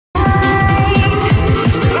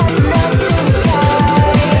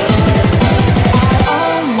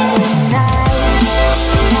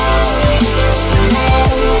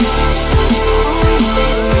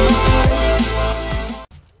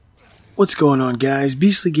What's going on, guys?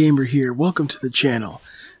 Beastly Gamer here. Welcome to the channel.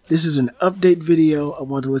 This is an update video. I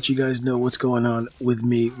want to let you guys know what's going on with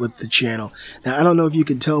me with the channel. Now, I don't know if you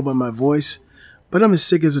can tell by my voice, but I'm as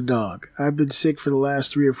sick as a dog. I've been sick for the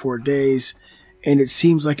last 3 or 4 days, and it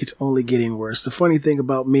seems like it's only getting worse. The funny thing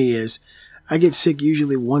about me is I get sick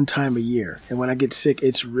usually one time a year, and when I get sick,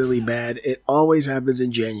 it's really bad. It always happens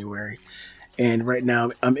in January, and right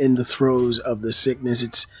now I'm in the throes of the sickness.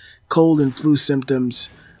 It's cold and flu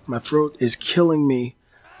symptoms. My throat is killing me,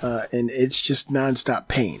 and it's just nonstop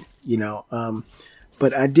pain, you know.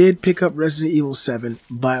 But I did pick up Resident Evil 7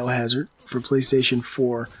 Biohazard for PlayStation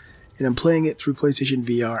 4, and I'm playing it through PlayStation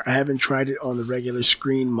VR. I haven't tried it on the regular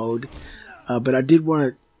screen mode, but I did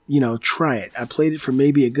want to, try it. I played it for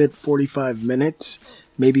maybe a good 45 minutes,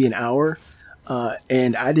 maybe an hour,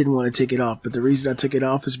 and I didn't want to take it off. But the reason I took it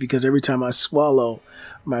off is because every time I swallow,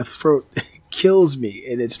 my throat kills me,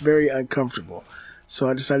 and it's very uncomfortable. So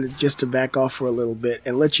I decided just to back off for a little bit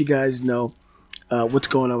and let you guys know what's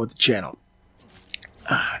going on with the channel.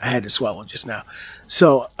 I had to swallow just now.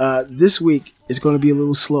 So this week is going to be a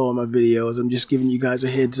little slow on my videos. I'm just giving you guys a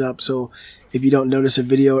heads up. So if you don't notice a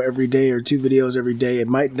video every day or 2 videos every day, it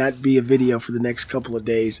might not be a video for the next couple of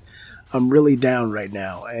days. I'm really down right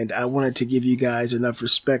now, and I wanted to give you guys enough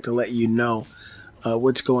respect to let you know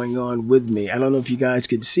what's going on with me. I don't know if you guys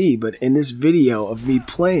can see, but in this video of me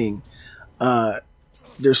playing,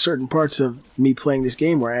 there's certain parts of me playing this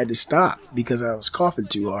game where I had to stop because I was coughing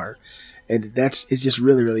too hard, and it's just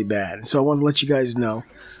really, really bad. And so I want to let you guys know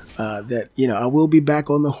that I will be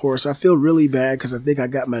back on the horse. I feel really bad because I think I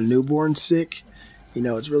got my newborn sick.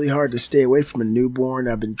 It's really hard to stay away from a newborn.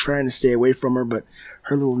 I've been trying to stay away from her, but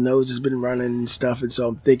her little nose has been running and stuff, and so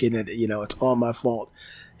I'm thinking that it's all my fault,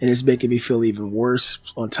 and it's making me feel even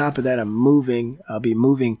worse. On top of that, I'm moving. I'll be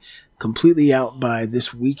moving completely out by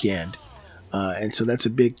this weekend. And so that's a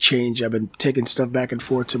big change. I've been taking stuff back and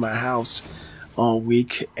forth to my house all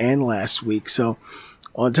week and last week. So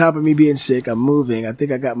on top of me being sick, I'm moving. I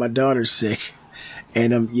think I got my daughter sick,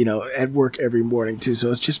 and I'm, at work every morning too.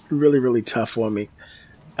 So it's just been really, really tough on me.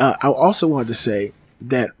 I also wanted to say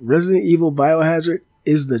that Resident Evil Biohazard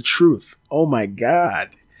is the truth. Oh my God.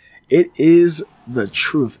 It is the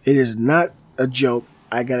truth. It is not a joke.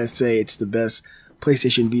 I gotta say, it's the best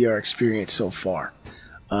PlayStation VR experience so far.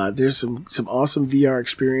 There's some awesome VR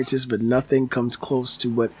experiences, but nothing comes close to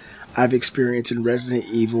what I've experienced in Resident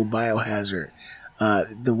Evil Biohazard.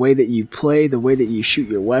 The way that you play, the way that you shoot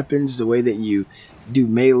your weapons, the way that you do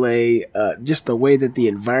melee, just the way that the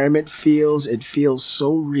environment feels, it feels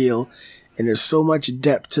so real, and there's so much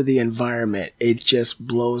depth to the environment. It just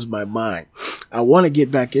blows my mind. I want to get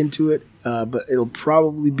back into it, but it'll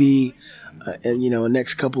probably be in the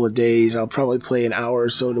next couple of days. I'll probably play an hour or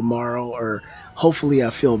so tomorrow, or hopefully I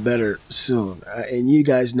feel better soon. And you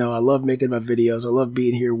guys know I love making my videos. I love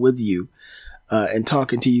being here with you and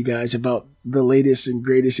talking to you guys about the latest and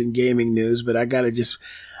greatest in gaming news. But I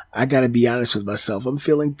gotta be honest with myself. I'm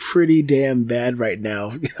feeling pretty damn bad right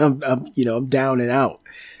now. I'm down and out.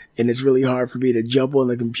 And it's really hard for me to jump on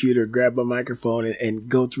the computer, grab my microphone, and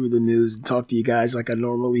go through the news and talk to you guys like I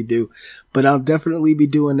normally do. But I'll definitely be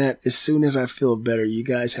doing that as soon as I feel better. You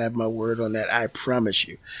guys have my word on that. I promise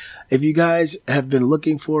you. If you guys have been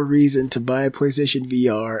looking for a reason to buy a PlayStation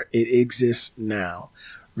VR, it exists now.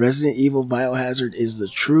 Resident Evil Biohazard is the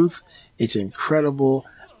truth. It's incredible.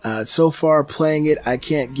 So far playing it, I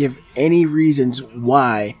can't give any reasons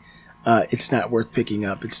why it's not worth picking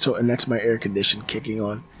up. And that's my air condition kicking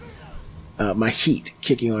on. My heat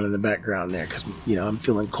kicking on in the background there because, I'm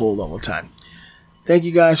feeling cold all the time. Thank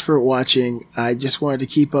you guys for watching. I just wanted to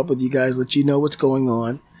keep up with you guys, let you know what's going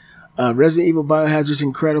on. Resident Evil Biohazard is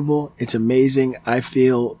incredible. It's amazing. I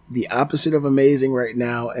feel the opposite of amazing right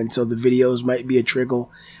now, and so the videos might be a trickle.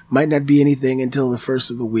 Might not be anything until the first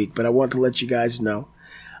of the week, but I want to let you guys know.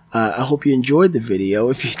 I hope you enjoyed the video.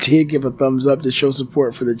 If you did, give a thumbs up to show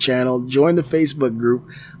support for the channel. Join the Facebook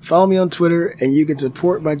group. Follow me on Twitter, and you can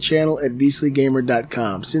support my channel at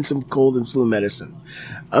beastlygamer.com. Send some cold and flu medicine.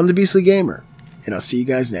 I'm the Beastly Gamer, and I'll see you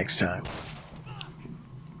guys next time.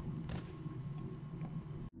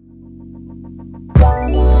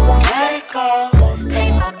 Let it go.